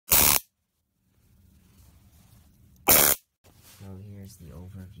here's the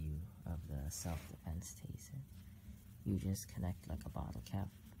overview of the self-defense taser. You just connect like a bottle cap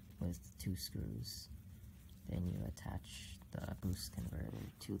with 2 screws. Then you attach the boost converter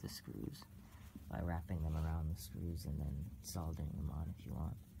to the screws by wrapping them around the screws and then soldering them on if you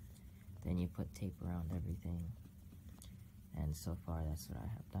want. Then you put tape around everything, and so far that's what I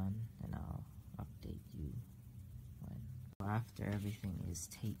have done, and I'll update you when. After everything is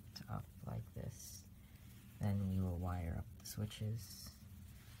taped up like this, then we will wire up the switches,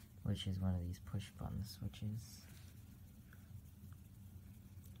 which is one of these push button switches.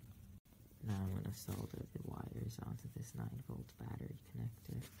 Now I'm going to solder the wires onto this 9-volt battery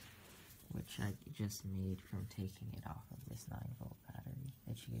connector, which I just made from taking it off of this 9-volt battery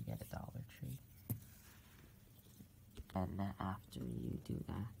that you could get at Dollar Tree. And after you do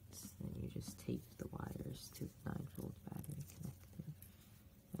that, then you just tape the wires to the 9-volt battery connector,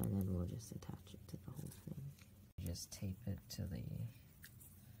 and then we'll just attach it to the whole thing. Just tape it to the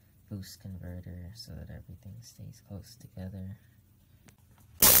boost converter so that everything stays close together.